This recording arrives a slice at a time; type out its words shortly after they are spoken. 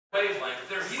wavelength.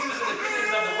 Their views and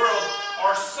opinions of the world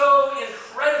are so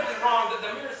incredibly wrong that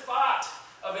the mere thought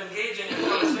of engaging in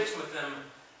conversation with them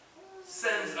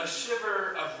sends a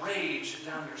shiver of rage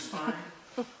down your spine.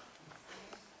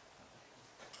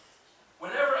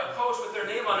 Whenever a post with their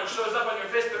name on it shows up on your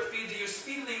Facebook feed, do you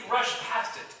speedily rush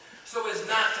past it so as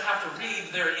not to have to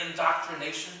read their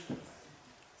indoctrination?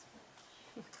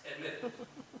 Admit it.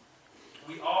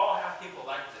 We all have people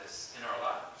like this in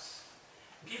our lives.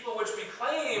 People which we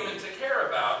claim to care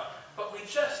about, but we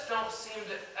just don't seem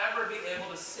to ever be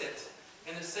able to sit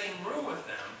in the same room with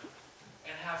them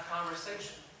and have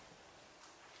conversation.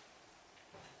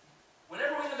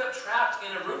 Whenever we end up trapped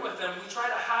in a room with them, we try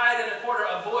to hide in a corner,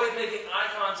 avoid making eye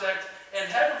contact,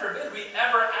 and heaven forbid we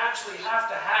ever actually have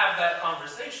to have that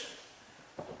conversation.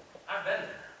 I've been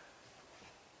there.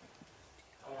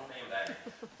 I won't name that.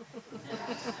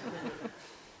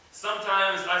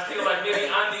 Sometimes I feel like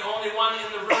maybe I'm the only one in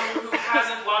the room who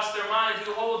hasn't lost their mind,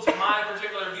 who holds my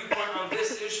particular viewpoint on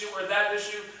this issue or that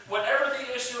issue, whatever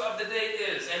the issue of the day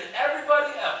is. And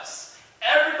everybody else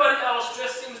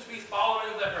just seems to be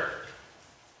following the herd,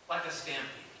 like a stampede.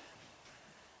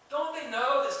 Don't they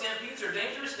know that stampedes are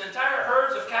dangerous and entire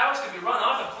herds of cows can be run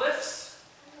off of cliffs?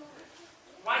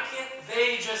 Why can't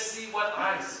they just see what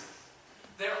I see?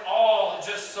 They're all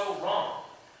just so wrong.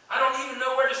 I don't even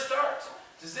know where to start.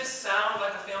 Does this sound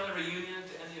like a family reunion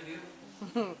to any of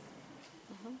you?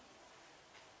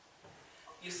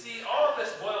 You see, all of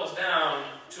this boils down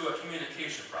to a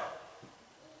communication problem.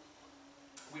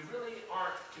 We really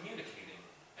aren't communicating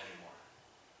anymore.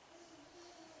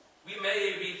 We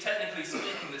may be technically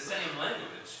speaking the same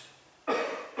language,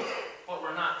 but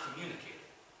we're not communicating.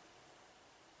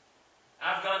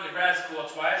 I've gone to grad school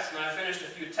twice, and I finished a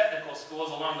few technical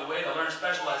schools along the way to learn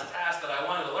specialized tasks that I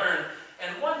wanted to learn.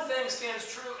 And one thing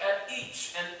stands true at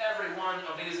each and every one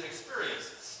of these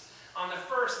experiences. On the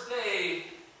first day,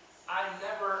 I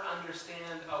never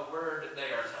understand a word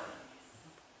they are telling me.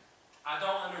 I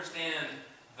don't understand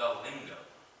the lingo.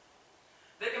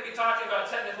 They can be talking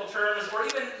about technical terms or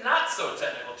even not so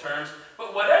technical terms,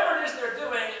 but whatever it is they're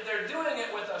doing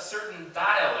it with a certain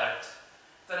dialect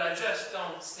that I just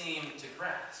don't seem to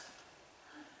grasp.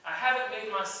 I haven't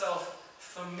made myself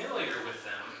familiar with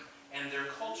them and their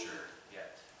culture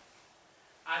yet.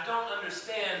 I don't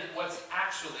understand what's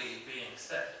actually being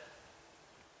said.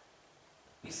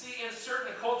 You see, in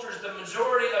certain cultures, the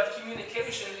majority of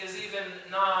communication is even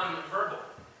non-verbal.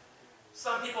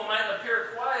 Some people might appear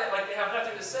quiet, like they have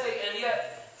nothing to say, and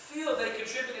yet feel they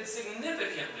contributed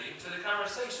significantly to the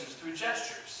conversations through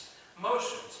gestures,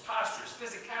 motions, postures,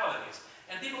 physicalities.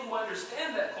 And people who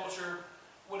understand that culture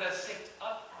would have picked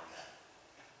up on that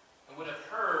and would have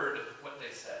heard what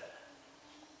they said.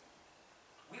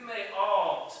 We may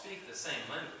all speak the same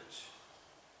language,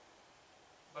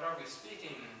 but are we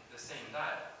speaking the same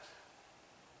dialect?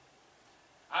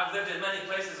 I've lived in many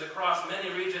places across many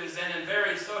regions and in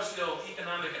very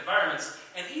socio-economic environments,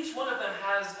 and each one of them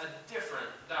has a different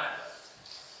dialect.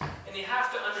 And you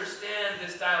have to understand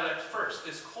this dialect first,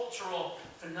 this cultural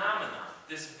phenomenon,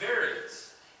 this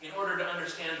variance, in order to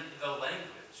understand the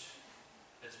language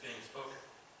that's being spoken.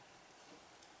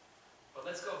 But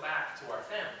let's go back to our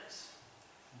families.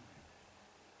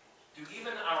 Do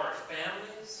even our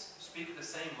families speak the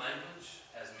same language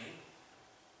as me?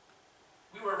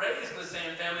 We were raised in the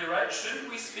same family, right? Shouldn't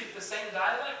we speak the same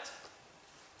dialect?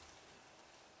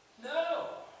 No,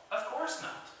 of course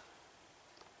not.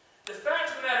 The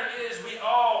fact of the matter is we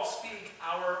all speak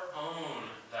our own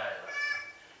dialect.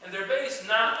 And they're based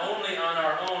not only on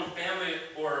our own family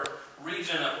or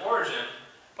region of origin,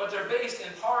 but they're based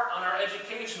in part on our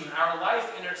education, our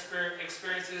life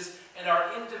experiences, and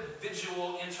our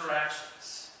individual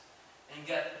interactions. And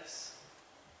get this,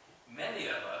 many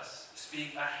of us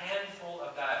speak a handful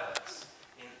of dialects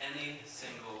in any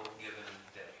single given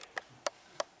day.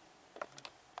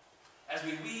 As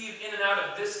we weave in and out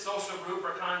of this social group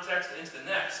or context and into the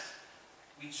next,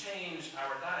 we change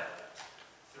our dialect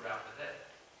throughout the day.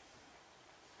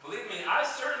 Believe me, I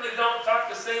certainly don't talk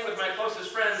the same with my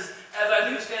closest friends as I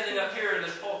do standing up here in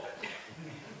this pulpit.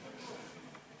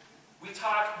 We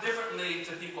talk differently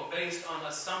to people based on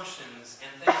assumptions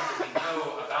and things that we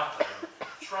know about them,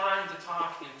 trying to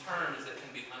talk in terms that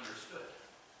can be understood.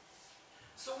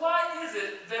 So why is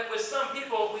it that with some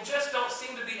people we just don't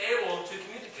seem to be able to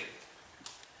communicate?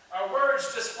 Our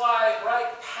words just fly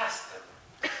right past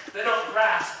them. They don't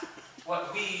grasp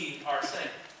what we are saying.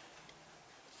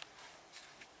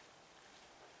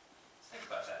 Think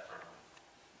about that for a moment.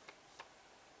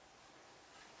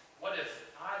 What if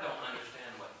I don't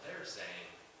understand what they're saying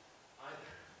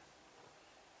either?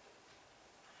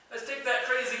 Let's take that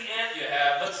crazy aunt you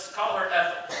have. Let's call her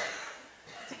Ethel.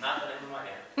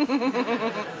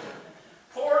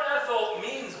 Poor Ethel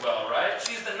means well, right?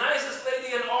 She's the nicest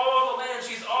lady in all the land.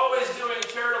 She's always doing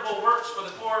charitable works for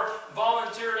the poor,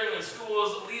 volunteering in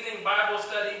schools, leading Bible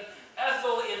study.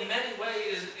 Ethel, in many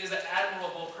ways, is an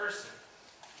admirable person.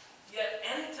 Yet,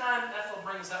 anytime Ethel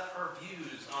brings up her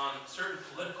views on certain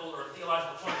political or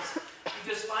theological points, you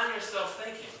just find yourself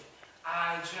thinking,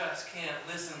 I just can't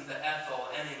listen to Ethel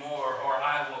anymore or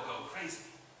I will go crazy.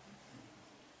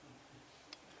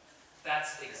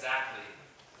 That's exactly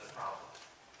the problem.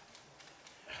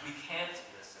 We can't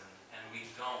listen and we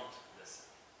don't listen.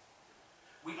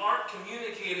 We aren't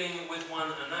communicating with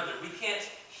one another. We can't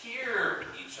hear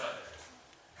each other.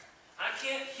 I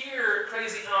can't hear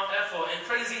crazy Aunt Ethel, and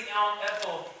crazy Aunt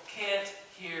Ethel can't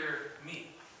hear me.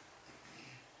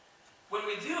 When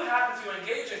we do happen to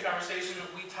engage in conversation,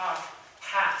 we talk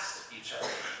past each other.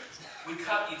 We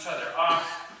cut each other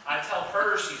off. I tell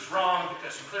her she's wrong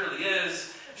because she clearly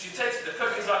is. She takes the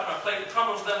cookies off my plate and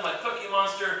crumbles them like Cookie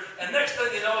Monster, and next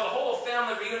thing you know, the whole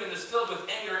family reunion is filled with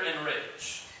anger and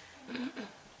rage.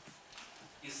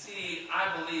 You see, I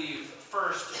believe,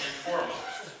 first and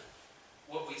foremost,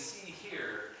 what we see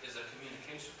here is a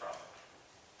communication problem.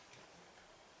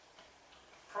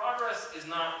 Progress is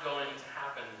not going to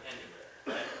happen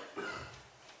anywhere, right?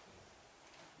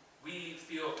 We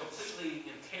feel completely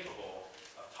incapable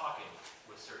of talking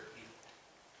with certain people.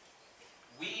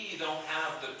 We don't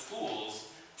have the tools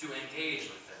to engage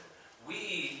with them.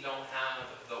 We don't have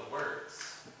the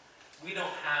words. We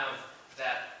don't have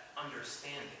that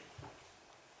understanding.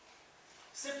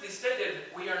 Simply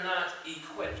stated, we are not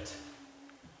equipped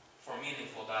for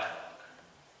meaningful dialogue.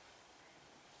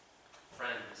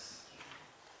 Friends,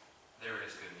 there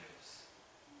is good news.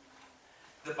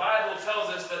 The Bible tells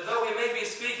us that though we may be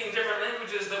speaking different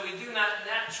languages that we do not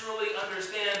naturally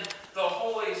understand with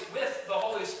the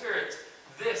Holy Spirit,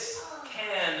 this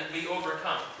can be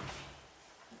overcome.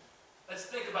 Let's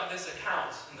think about this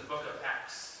account in the book of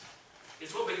Acts.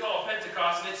 It's what we call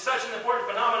Pentecost, and it's such an important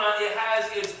phenomenon, it has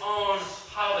its own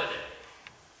holiday.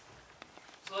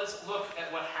 So let's look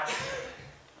at what happened.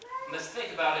 And let's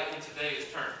think about it in today's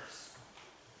terms.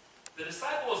 The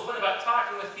disciples went about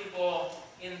talking with people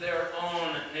in their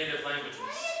own native languages.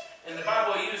 And the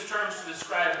Bible used terms to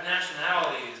describe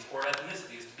nationalities or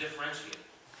ethnicities to differentiate.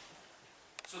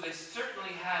 So they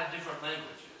certainly had different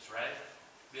languages, right?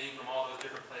 Being from all those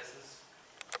different places.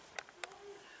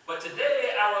 But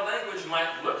today, our language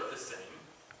might look the same.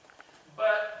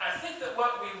 But I think that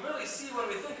what we really see when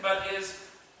we think about it is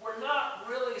we're not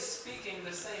really speaking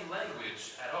the same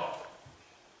language at all.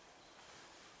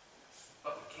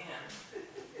 But we can.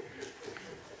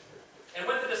 And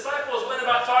when the disciples went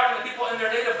about talking to people in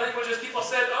their native languages, people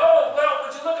said, oh, well,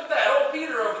 would you look at that? Old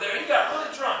Peter over there, he got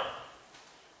really drunk.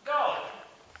 Golly.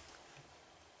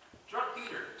 Drunk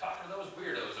Peter, talking to those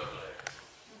weirdos over there.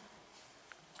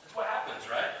 That's what happens,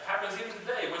 right? It happens even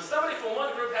today. When somebody from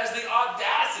one group has the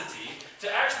audacity to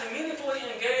actually meaningfully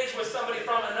engage with somebody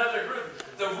from another group,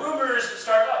 the rumors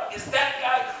start up. Is that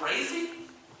guy crazy?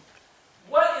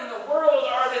 What in the world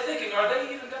are they thinking? Are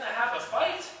they even going to have a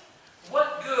fight?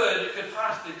 What good could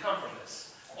possibly come from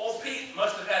this? Old Pete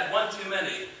must have had one too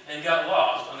many and got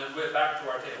lost on his way back to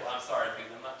our table. I'm sorry,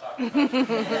 Pete, I'm not talking about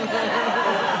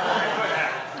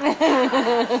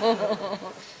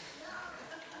you.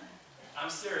 I'm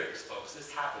serious, folks.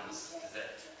 This happens today.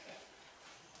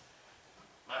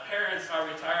 My parents are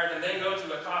retired and they go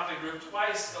to a coffee group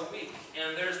twice a week.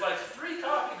 And there's like 3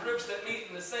 coffee groups that meet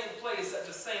in the same place at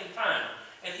the same time.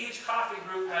 And each coffee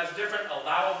group has different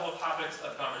allowable topics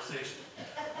of conversation.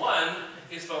 One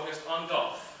is focused on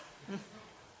golf.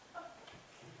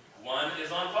 One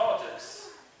is on politics.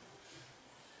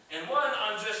 And one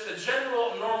on just the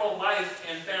general normal life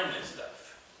and family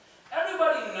stuff.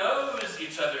 Everybody knows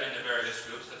each other in the various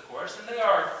groups, of course, and they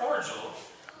are cordial,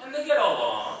 and they get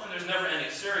along, and there's never any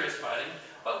serious fighting.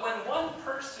 But when one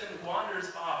person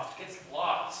wanders off, gets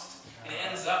lost, and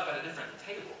ends up at a different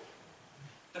table,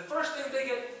 the first thing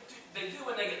they do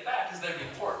when they get back is they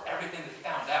report everything they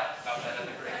found out about that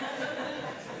other group.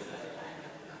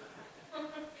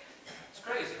 It's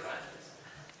crazy, right?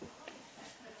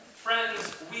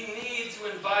 Friends, we need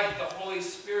to invite the Holy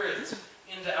Spirit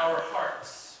into our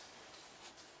hearts.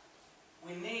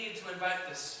 We need to invite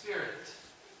the Spirit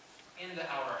into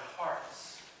our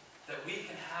hearts that we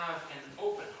can have an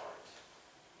open heart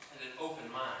and an open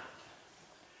mind.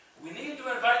 We need to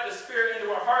invite the Spirit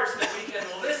into our hearts that we can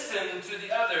listen to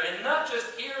the other and not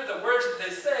just hear the words that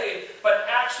they say, but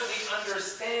actually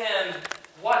understand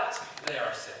what they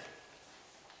are saying.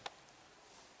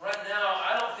 Right now,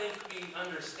 I don't think we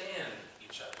understand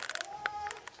each other.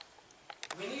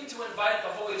 We need to invite the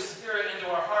Holy Spirit into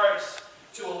our hearts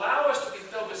to allow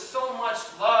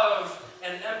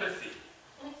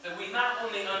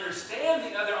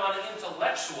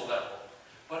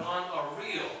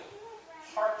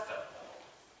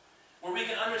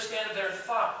understand their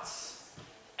thoughts,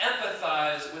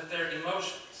 empathize with their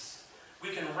emotions.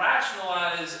 We can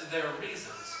rationalize their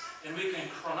reasons, and we can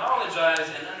chronologize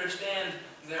and understand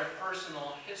their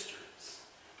personal histories,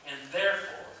 and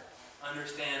therefore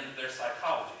understand their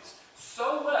psychologies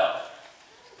so well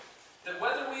that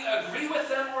whether we agree with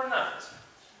them or not,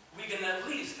 we can at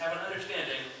least have an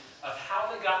understanding of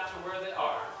how they got to where they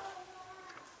are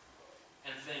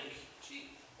and think, gee,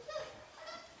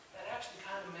 that actually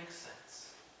kind of makes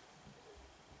sense.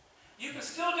 You can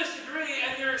still disagree,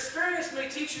 and your experience may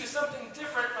teach you something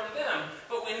different from them,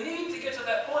 but we need to get to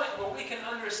that point where we can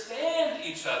understand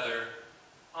each other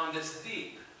on this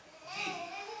deep, deep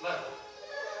level.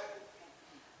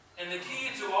 And the key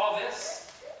to all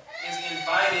this is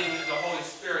inviting the Holy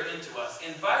Spirit into us,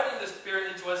 inviting the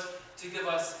Spirit into us to give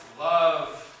us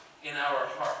love in our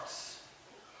hearts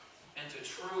and to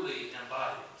truly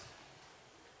embody it.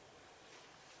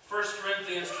 1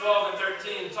 Corinthians 12 and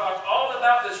 13 talk all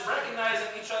about this, recognizing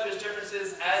each other's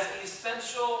differences as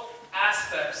essential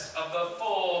aspects of the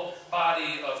full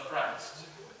body of Christ.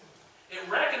 It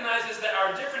recognizes that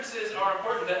our differences are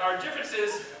important, that our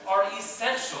differences are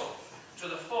essential to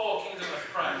the full kingdom of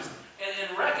Christ. And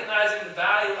in recognizing the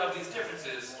value of these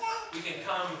differences, we can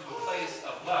come to a place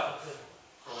of love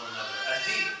for one another, a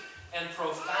deep and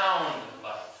profound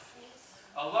love.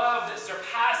 A love that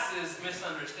surpasses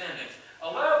misunderstandings. A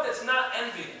love that's not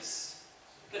envious,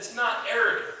 that's not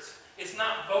arrogant, it's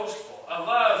not boastful. A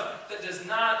love that does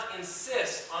not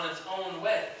insist on its own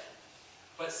way,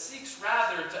 but seeks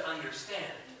rather to understand.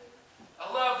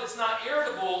 A love that's not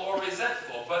irritable or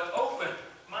resentful, but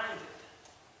open-minded,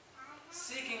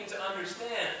 seeking to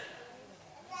understand.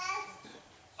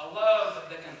 A love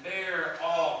that can bear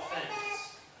all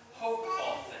things, hope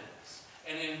all things,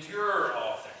 and endure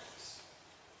all things.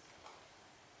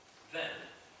 Then,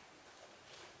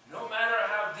 no matter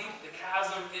how deep the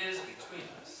chasm is between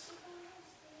us,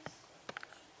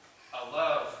 a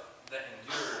love that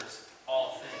endures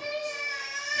all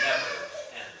things never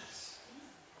ends.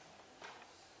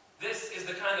 This is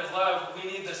the kind of love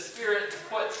we need the Spirit to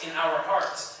put in our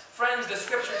hearts. Friends, the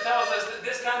Scripture tells us that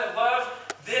this kind of love,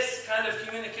 this kind of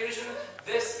communication,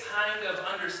 this kind of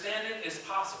understanding is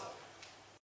possible.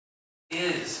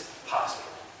 Is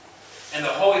possible. And the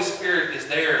Holy Spirit is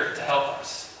there to help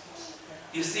us.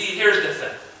 You see, here's the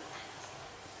thing.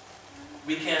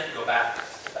 We can't go back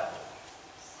to Babylon.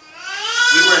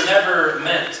 We were never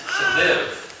meant to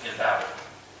live in Babylon.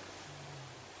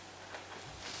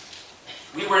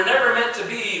 We were never meant to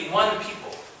be one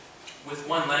people with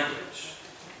one language,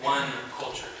 one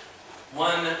culture,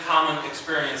 one common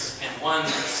experience, and one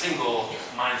single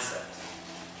mindset.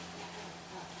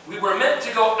 We were meant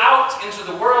to go out into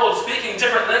the world speaking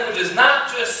different languages,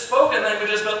 not just spoken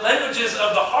languages, but languages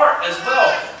of the heart as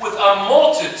well, with a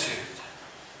multitude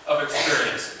of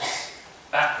experiences,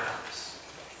 backgrounds,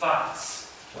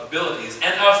 thoughts, abilities,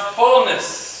 and a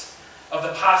fullness of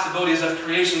the possibilities of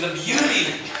creation, the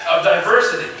beauty of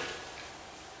diversity.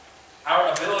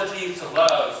 Our ability to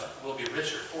love will be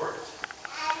richer for it.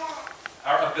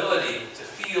 Our ability to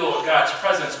feel God's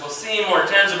presence will seem more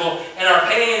tangible, and our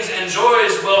pains and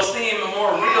joys will seem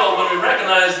more real when we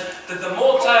recognize that the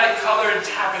multicolored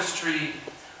tapestry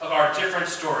of our different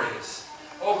stories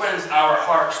opens our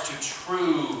hearts to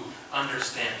true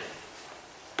understanding,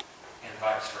 and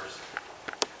vice versa.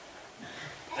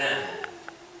 Then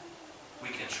we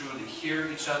can truly hear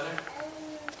each other,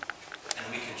 and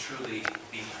we can truly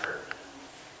be heard.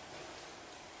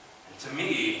 And to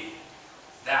me,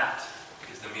 that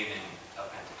is the meaning